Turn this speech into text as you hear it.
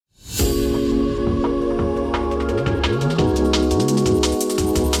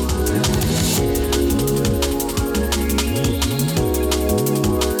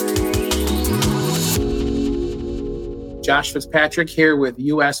Josh Fitzpatrick here with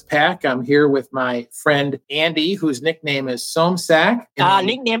US Pack. I'm here with my friend Andy, whose nickname is Sumsak.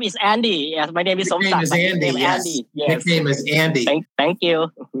 Nickname is Andy. Yes, my name is Sumsak. Nickname is Andy. Yes. Andy. Yes. Nickname is Andy. Thank you.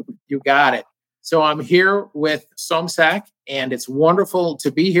 You got it. So I'm here with Sumsak, and it's wonderful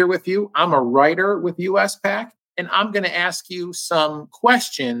to be here with you. I'm a writer with US Pack, and I'm going to ask you some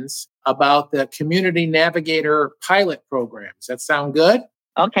questions about the Community Navigator pilot program. Does that sound good?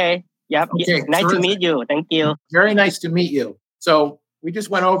 Okay. Yep. Okay, nice terrific. to meet you. Thank you. Very nice to meet you. So we just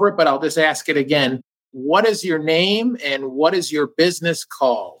went over it, but I'll just ask it again. What is your name and what is your business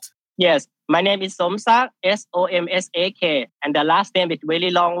called? Yes. My name is Sumsak, Somsak, and the last name is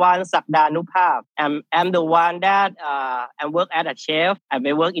very long one, Sakdanupap. I'm the one that I work as a chef.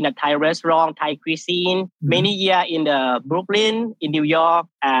 I work in a Thai restaurant, Thai cuisine, many years in the Brooklyn, in New York,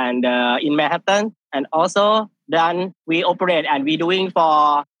 and in Manhattan. And also then we operate and we doing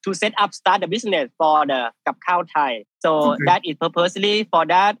to start the business for the Gub Khao Thai. So that is purposely for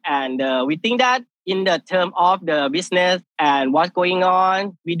that. And we think that in the term of the business and what's going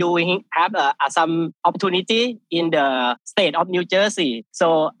on, we do have some opportunity in the state of New Jersey.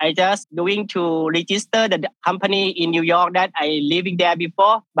 So I just doing to register the company in New York that I living there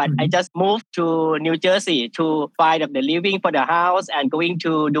before, but I just moved to New Jersey to find the living for the house and going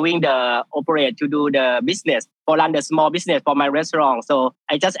to doing the operate to do the business for run the small business for my restaurant. So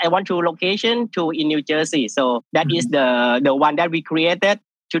I want to location to in New Jersey. So that is the one that we created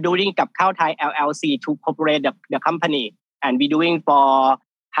to doing Gub Khao Thai LLC to operate the company. And we doing for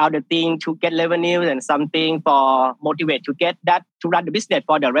how the thing to get revenue and something for motivate to get that to run the business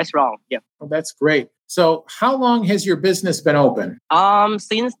for the restaurant. Yeah. Well, that's great. So how long has your business been open?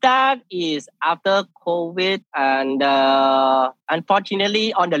 Since that is after COVID and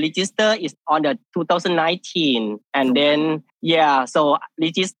unfortunately on the register is on the 2019. And then, so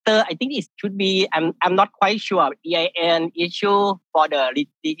register, I think it should be, I'm not quite sure, EIN issue for the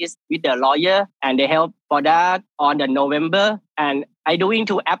register with the lawyer and they help for that on the November. And I doing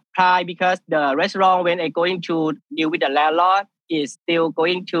to apply because the restaurant, when I going to deal with the landlord, is still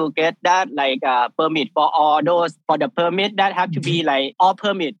going to get that permit for all those for the permit that have to be like all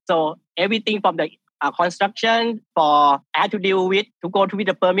permit. So everything from the construction I had to deal with to go to with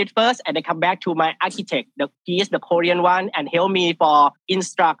the permit first and then come back to my architect. He is the Korean one and help me for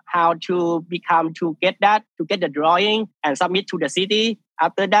instruct how to get the drawing and submit to the city.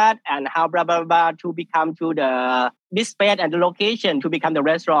 After that, and how blah, blah, blah, to become to the space and the location to become the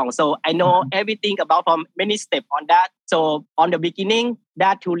restaurant. So I know everything about from many steps on that. So on the beginning,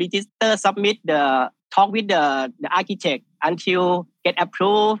 that to register, submit talk with the architect until get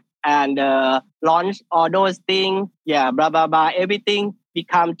approved and launch all those things. Yeah, blah, blah, blah. Everything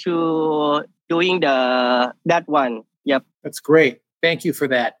become to doing that one. Yep. That's great. Thank you for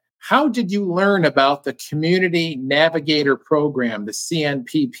that. How did you learn about the Community Navigator program, the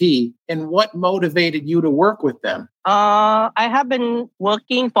CNPP, and what motivated you to work with them? I have been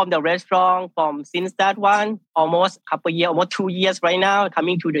working from the restaurant since that one, almost 2 years right now,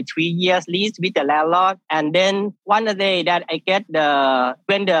 coming to the 3 years lease with the landlord. And then one day that I get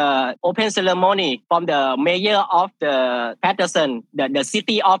when the open ceremony from the mayor of the Patterson, the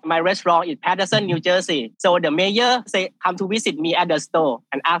city of my restaurant is Patterson, New Jersey. So the mayor say, come to visit me at the store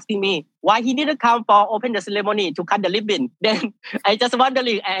and asking me, why he didn't come for open the ceremony to cut the ribbon. Then I just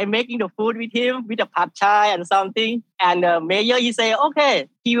wondering, I'm making the food with him, with the pad chai and something. And the mayor, he say, okay,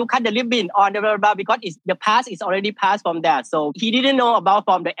 he will cut the ribbon on the blah, because the pass is already passed from that. So he didn't know about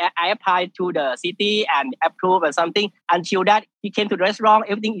from the I applied to the city and approve or something. Until that, he came to the restaurant,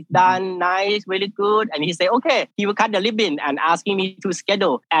 everything is done, nice, really good. And he said, okay, he will cut the ribbon and asking me to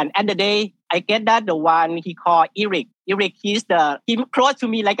schedule. And at the day, I get that the one he called Eric. Eric, he's close to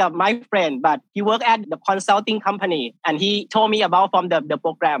me like my friend, but he worked at the consulting company and he told me about from the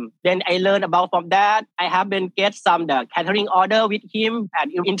program. Then I learned about from that. I have been get some the catering order with him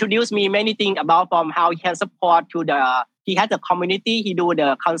and he introduced me many things about from how he can support to he has a community, he do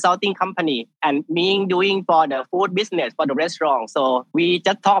the consulting company and me doing for the food business for the restaurant. So we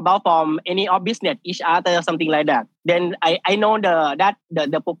just talk about from any of business each other, something like that. Then I know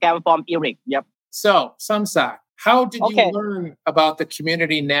the program from Eric. Yep. So Sumsak, how did you learn about the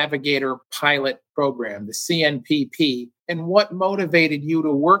Community Navigator pilot program, the CNPP, and what motivated you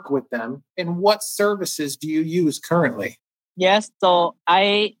to work with them? And what services do you use currently? Yes, so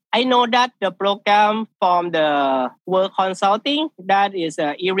I know that the program from the work consulting, that is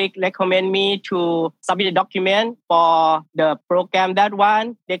Eric recommend me to submit a document for the program. That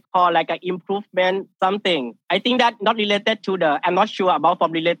one, they call like an improvement something. I think that not related to I'm not sure about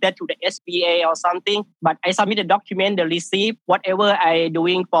from related to the SBA or something, but I submit a document, the receipt, whatever I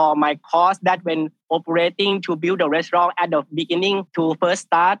doing for my course that when operating to build the restaurant at the beginning to first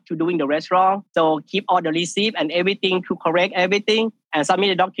start to doing the restaurant. So keep all the receipt and everything to correct everything and submit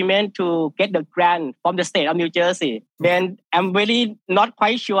the document to get the grant from the state of New Jersey. Then I'm really not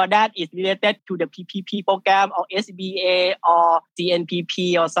quite sure that it's related to the PPP program or SBA or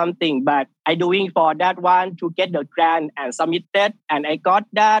CNPP or something, but I doing for that one to get the grant and submit that. And I got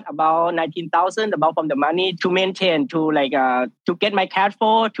that about 19,000 about from the money to maintain, to get my cash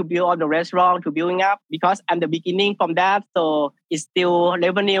flow, to build all the restaurant, to building up because I'm the beginning from that. So it's still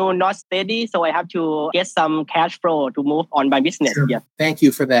revenue not steady. So I have to get some cash flow to move on my business. Sure. Yeah. Thank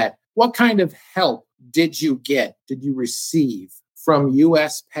you for that. What kind of help did you receive from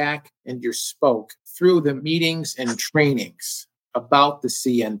US PAC and your spoke through the meetings and trainings about the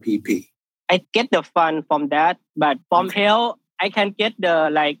CNPP? I get the fund from that, but from help, I can get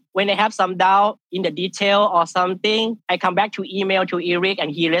when I have some doubt in the detail or something, I come back to email to Eric and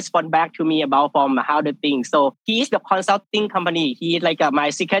he respond back to me about from how the thing. So he is the consulting company. He is my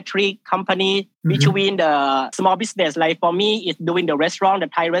secretary company between the small business. Like for me, it's doing the restaurant, the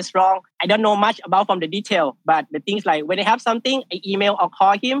Thai restaurant. I don't know much about from the detail, but the things like when I have something, I email or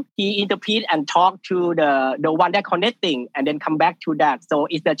call him. He interpret and talk to the one that connecting and then come back to that. So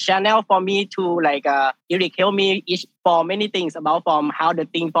it's the channel for me to Eric help me for many things about from how the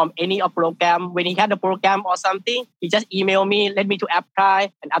thing from any of program. When he had a program or something, he just email me, let me to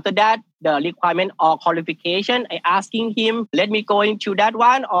apply. And after that, the requirement or qualification, I asking him, let me go into that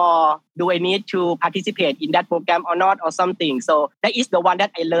one or do I need to participate in that program or not or something. So that is the one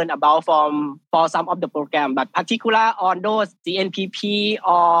that I learned about for some of the program. But particular on those CNPP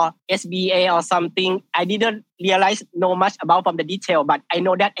or SBA or something, I didn't realize know much about from the detail, but I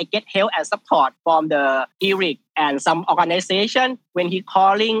know that I get help and support from the Eric and some organization when he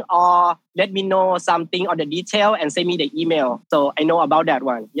calling or let me know something on the detail and send me the email. So I know about that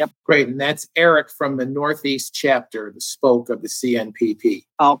one. Yep. Great. And that's Eric from the Northeast chapter, the spoke of the CNPP.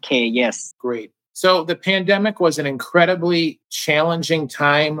 Okay. Yes. Great. So the pandemic was an incredibly challenging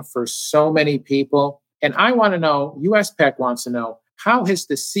time for so many people. And I want to know, USPAC wants to know, how has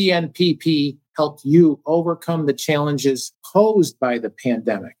the CNPP helped you overcome the challenges posed by the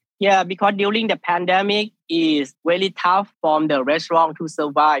pandemic? Yeah, because during the pandemic is really tough for the restaurant to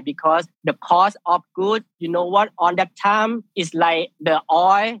survive because the cost of goods, you know what, on that time is like the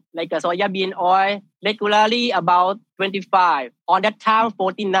oil, like the soya bean oil, regularly about 25. On that time,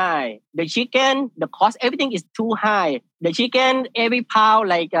 49. The chicken, the cost, everything is too high. The chicken, every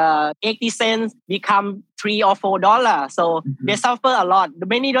pound, 80 cents become $3 or $4. So they suffer a lot. The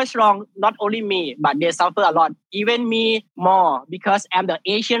many restaurants, not only me, but they suffer a lot. Even me more because I'm the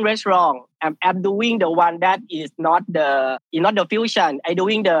Asian restaurant. I'm doing the one that is not the fusion. I'm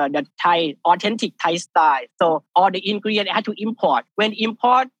doing the Thai, authentic Thai style. So all the ingredients I had to import. When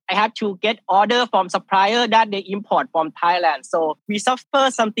import, I have to get order from supplier that they import from Thailand. So we suffer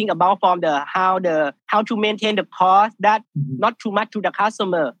something about from how to maintain the cost that not too much to the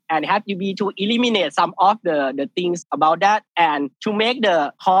customer and have to be to eliminate some of the things about that and to make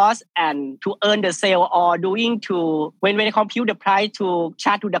the cost and to earn the sale or doing to when they compute the price to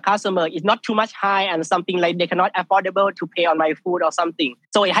charge to the customer is not too much high and something like they cannot affordable to pay on my food or something.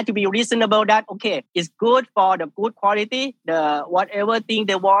 So it had to be reasonable that okay, it's good for the good quality, the whatever thing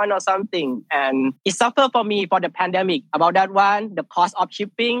they want or something. And it suffered for me for the pandemic about that one, the cost of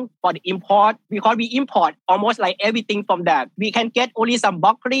shipping for the import because we import almost like everything from that. We can get only some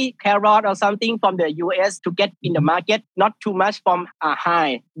broccoli, carrot or something from the US to get in the market, not too much from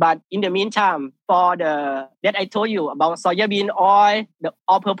high. But in the meantime, for that I told you about soya bean oil, the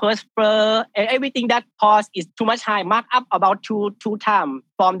all-purpose flour, and everything that cost is too much high, mark up about two times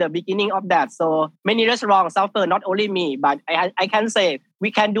from the beginning of that. So many restaurants suffer, not only me, but I can say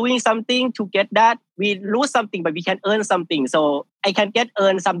we can doing something to get that. We lose something, but we can earn something. So I can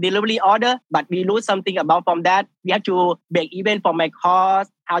earn some delivery order, but we lose something about from that. We have to break even for my cost,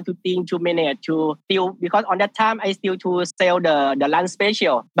 how to think, to manage, to still, because on that time, I still to sell the lunch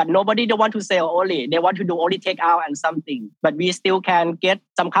special, but nobody don't want to sell only. They want to do only take out and something. But we still can get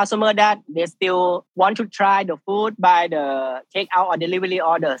some customer that they still want to try the food by the take out or delivery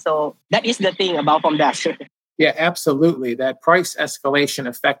order. So that is the thing about from that. Yeah, absolutely. That price escalation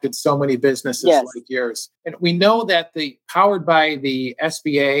affected so many businesses like yours. And we know that powered by the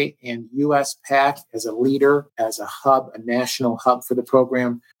SBA and US PAC as a leader, as a hub, a national hub for the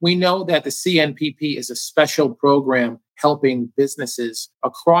program, we know that the CNPP is a special program helping businesses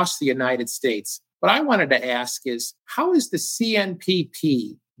across the United States. What I wanted to ask is, how is the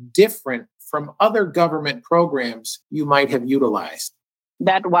CNPP different from other government programs you might have utilized?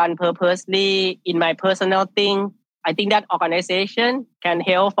 That one purposely in my personal thing, I think that organization can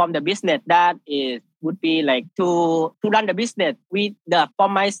help from the business that is would be like to run the business with the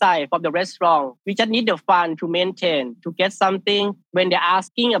from my side from the restaurant. We just need the fund to maintain to get something when they're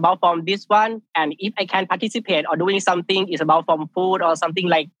asking about from this one, and if I can participate or doing something is about from food or something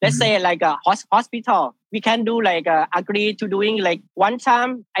like let's say like a hospital. We can do like agree to doing like one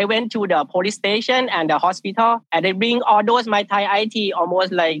time I went to the police station and the hospital and they bring all those my Thai IT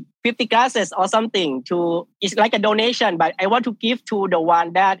almost like 50 glasses or something to it's like a donation, but I want to give to the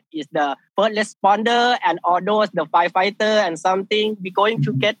one that is the first responder and all those the firefighter and something. We're going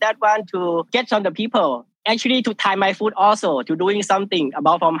to get that one to get from the people. Actually to Thai my food also to doing something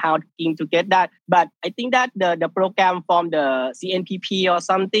about from how to get that. But I think that the program from the CNPP or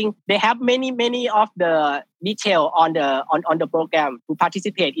something, they have many of the detail on the program to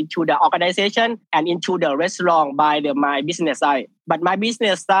participate into the organization and into the restaurant by my business side. But my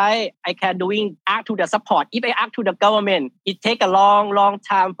business side, I can ask to the support. If I ask to the government, it take a long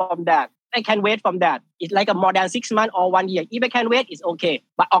time from that. I can wait from that. It's like a more than 6 months or 1 year. If I can wait, it's okay.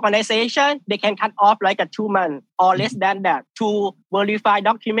 But organization, they can cut off like a 2 months or less than that to verify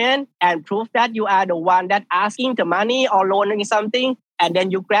document and prove that you are the one that asking the money or loaning something. And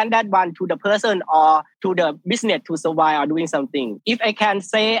then you grant that one to the person or to the business to survive or doing something. If I can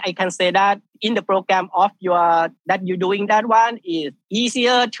say that in the program of that you're doing that one is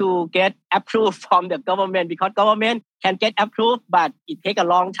easier to get approved from the government because government can get approved, but it take a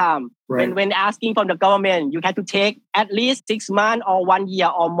long time. Right. When asking from the government, you have to take at least 6 months or 1 year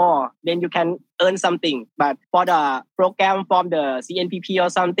or more. Then you can earn something. But for the program from the CNPP or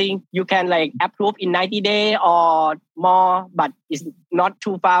something, you can like approve in 90 days or more, but it's not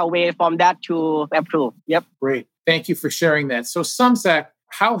too far away from that to approve. Yep. Great. Thank you for sharing that. So Sumsak,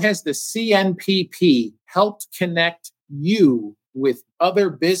 how has the CNPP helped connect you with other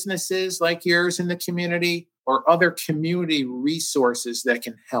businesses like yours in the community or other community resources that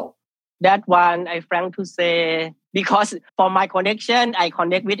can help? That one, I frank to say, because for my connection, I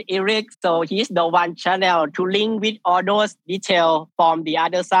connect with Eric. So he's the one channel to link with all those details from the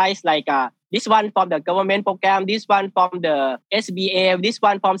other sides, like this one from the government program, this one from the SBA, this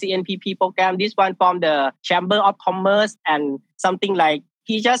one from CNPP program, this one from the Chamber of Commerce and something like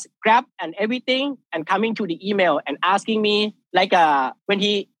he just grabbed and everything and coming to the email and asking me like when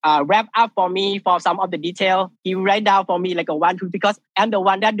he wrap up for me for some of the detail, he write down for me like a 1, 2 because I'm the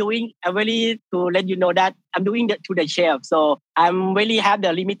one that doing. I'm really to let you know that I'm doing to the chef. So I'm really have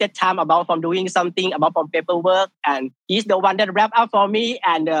the limited time about from doing something about from paperwork, and he's the one that wrap up for me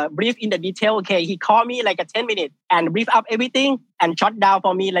and brief in the detail. Okay, he called me like a 10 minutes and brief up everything and shut down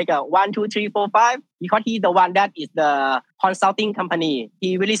for me like a 1, 2, 3, 4, 5 because he's the one that is the consulting company.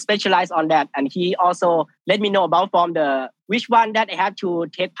 He really specialized on that, and he also let me know about from the which one that I have to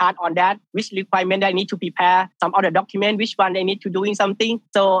take part on that, which requirement that I need to prepare, some other document, which one I need to doing something.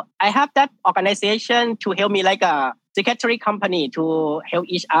 So I have that organization to help me like a secretary company to help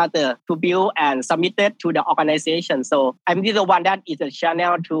each other to build and submit it to the organization. So I'm the one that is a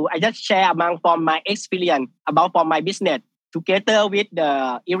channel I just share among from my experience about from my business together with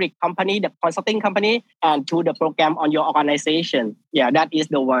the Eric company, the consulting company, and to the program on your organization. Yeah, that is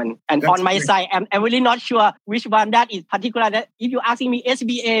the one. And that's on my side, I'm really not sure which one that is particular. That if you're asking me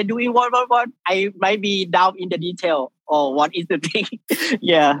SBA doing what, I might be down in the detail or what is the thing.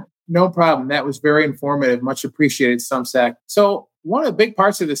 Yeah. No problem. That was very informative. Much appreciated, Sumsak. So one of the big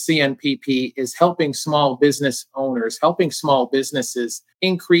parts of the CNPP is helping small business owners, helping small businesses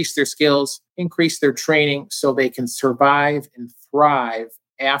increase their skills, increase their training so they can survive and thrive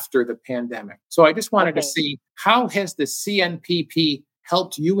after the pandemic. So I just wanted to see, how has the CNPP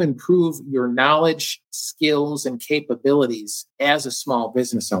helped you improve your knowledge, skills, and capabilities as a small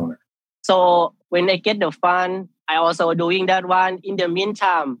business owner? So when I get the fund, I also doing that one. In the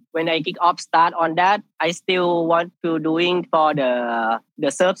meantime, when I kick off start on that, I still want to doing for the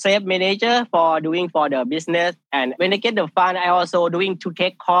serve manager for doing for the business. And when I get the fund, I also doing to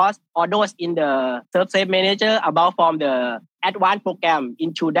take course or those in the serve manager about from the advanced program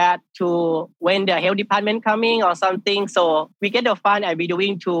into that to when the health department coming or something. So we get the fund and we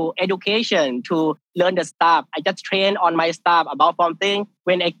doing to education to learn the staff. I just train on my staff about something.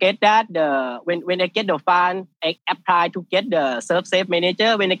 When I get that, when I get the fund, I apply to get the serve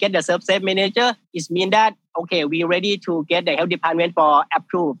manager. When I get the serve manager, it means that okay, we're ready to get the health department for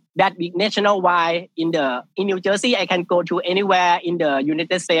approve. That big nationwide in New Jersey, I can go to anywhere in the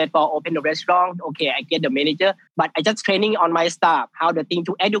United States for open the restaurant. Okay, I get the manager, but I just training on my staff how the thing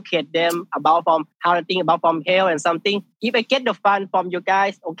to educate them about how the thing about health and something. If I get the fund from you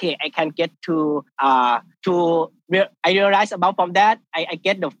guys, okay, I can get to I realized about from that, I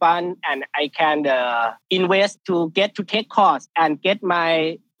get the fund and I can invest to take course and get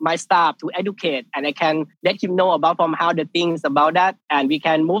my staff to educate, and I can let him know about from how the things about that, and we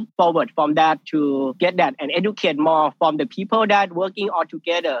can move forward from that to get that and educate more from the people that working all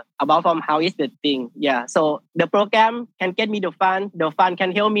together about from how is the thing. Yeah. So the program can get me the fund. The fund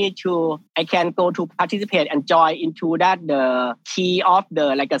can help me I can go to participate and join into that the key of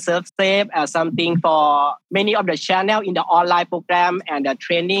the like a serve safe or something for many of the channel in the online program and the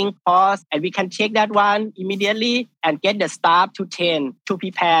training course, and we can take that one immediately and get the staff to train to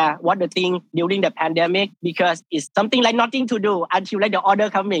prepare what the thing during the pandemic, because it's something like nothing to do until like the order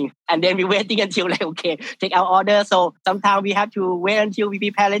coming, and then we waiting until like okay take our order. So sometimes we have to wait until we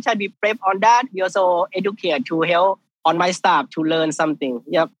prepare later, we prep on that. We also educate to help on my staff to learn something.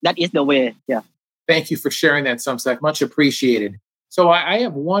 Yep, that is the way. Yeah. Thank you for sharing that, Sumsak. Much appreciated. So I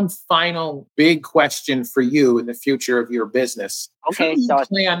have one final big question for you in the future of your business. Okay, how do you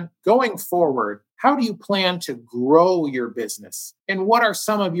plan going forward? How do you plan to grow your business? And what are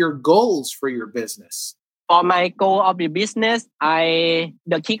some of your goals for your business? For my goal of the business,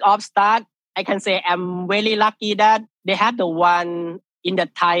 the kick-off start, I can say I'm really lucky that they have the one in the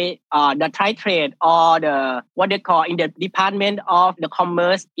Thai trade, or the what they call in the Department of the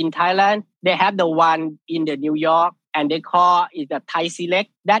Commerce in Thailand. They have the one in the New York, and they call it the Thai Select.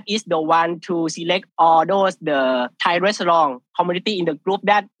 That is the one to select all those the Thai restaurant community in the group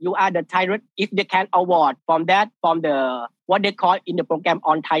that you are the Thai. If they can award from the what they call in the program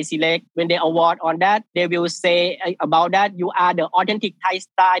on Thai Select, when they award on that, they will say about that you are the authentic Thai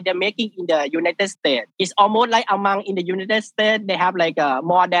style they're making in the United States. It's almost like among in the United States, they have like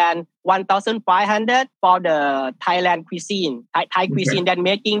more than 1,500 for the Thailand cuisine, Thai cuisine that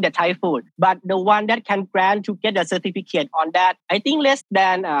making the Thai food. But the one that can grant to get the certificate on that, I think less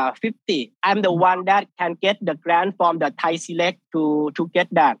than 50. I'm the one that can get the grant from the Thai Select to get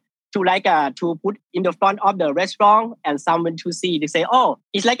that. To put in the front of the restaurant and someone to see, they say, oh,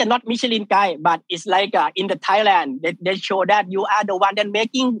 it's like a not Michelin guy, but it's like in the Thailand, they show that you are the one that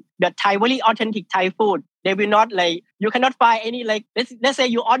making the Thai, very authentic Thai food. They will not like, you cannot find any like, let's say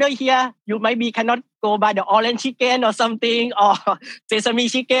you order here, you maybe cannot go by the orange chicken or something, or sesame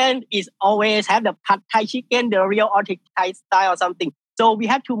chicken. Is always have the pad Thai chicken, the real authentic Thai style or something. So we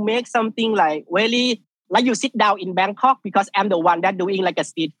have to make something like really, like you sit down in Bangkok, because I'm the one that doing like a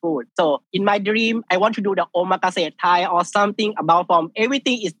street food. So in my dream, I want to do the omakase Thai or something about from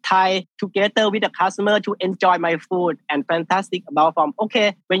everything is Thai together with the customer to enjoy my food and fantastic about from,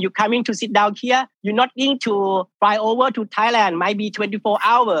 okay, when you're coming to sit down here, you're not going to fly over to Thailand, might be 24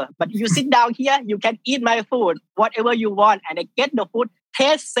 hours, but you sit down here, you can eat my food, whatever you want, and I get the food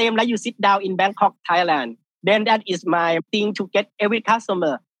taste same like you sit down in Bangkok, Thailand. Then that is my thing to get every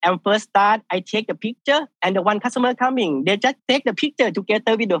customer. And first start, I take the picture, and the one customer coming, they just take the picture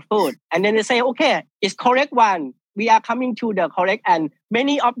together with the food. And then they say, okay, it's correct one. We are coming to the correct. And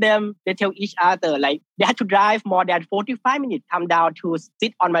many of them, they tell each other, like they had to drive more than 45 minutes, come down to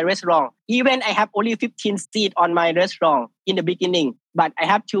sit on my restaurant. Even I have only 15 seats on my restaurant in the beginning, but I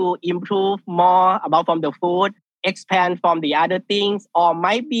have to improve more about from the food, expand from the other things, or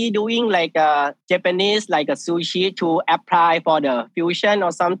might be doing like a Japanese, like a sushi to apply for the fusion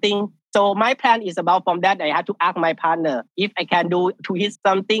or something. So my plan is about from that, I have to ask my partner, if I can do to hit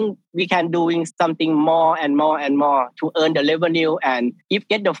something, we can doing something more and more and more to earn the revenue. And if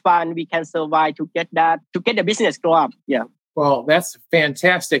get the fund, we can survive to get that, to get the business grow up. Yeah. Well, that's a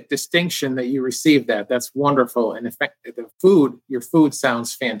fantastic distinction that you received that. That's wonderful. And in fact, your food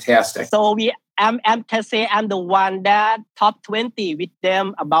sounds fantastic. So I'm can say I'm the one that top 20 with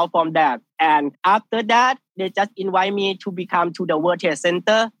them about from that. And after that, they just invite me to become to the World Trade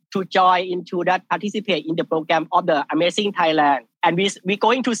Center to join into that, participate in the program of the Amazing Thailand. And we're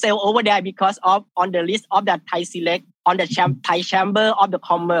going to sail over there because of on the list of that Thai Select on the Thai Chamber of the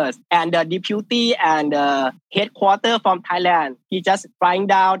Commerce, and the deputy and the headquarter from Thailand. He just flying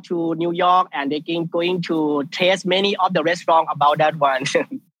down to New York, and they're going to taste many of the restaurants about that one.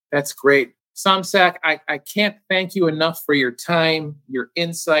 That's great. Sumsak, I can't thank you enough for your time, your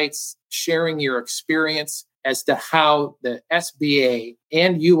insights, sharing your experience as to how the SBA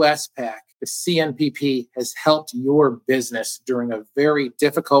and USPAC, the CNPP, has helped your business during a very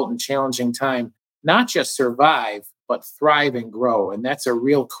difficult and challenging time, not just survive, but thrive and grow. And that's a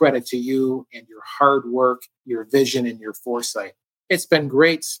real credit to you and your hard work, your vision, and your foresight. It's been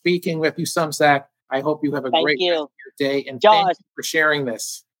great speaking with you, Sumsak. I hope you have a great rest of your day. And thank you for sharing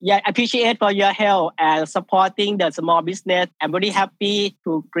this. Yeah, appreciate for your help and supporting the small business. I'm very happy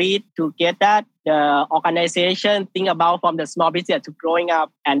to get that the organization think about from the small business to growing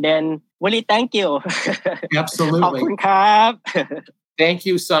up. And then really thank you. Absolutely. ขอบคุณครับ Thank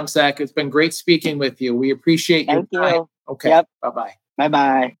you, Sumsak. It's been great speaking with you. We appreciate your Thank time. you. Okay. Yep. Bye-bye.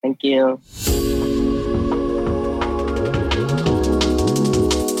 Bye-bye. Thank you.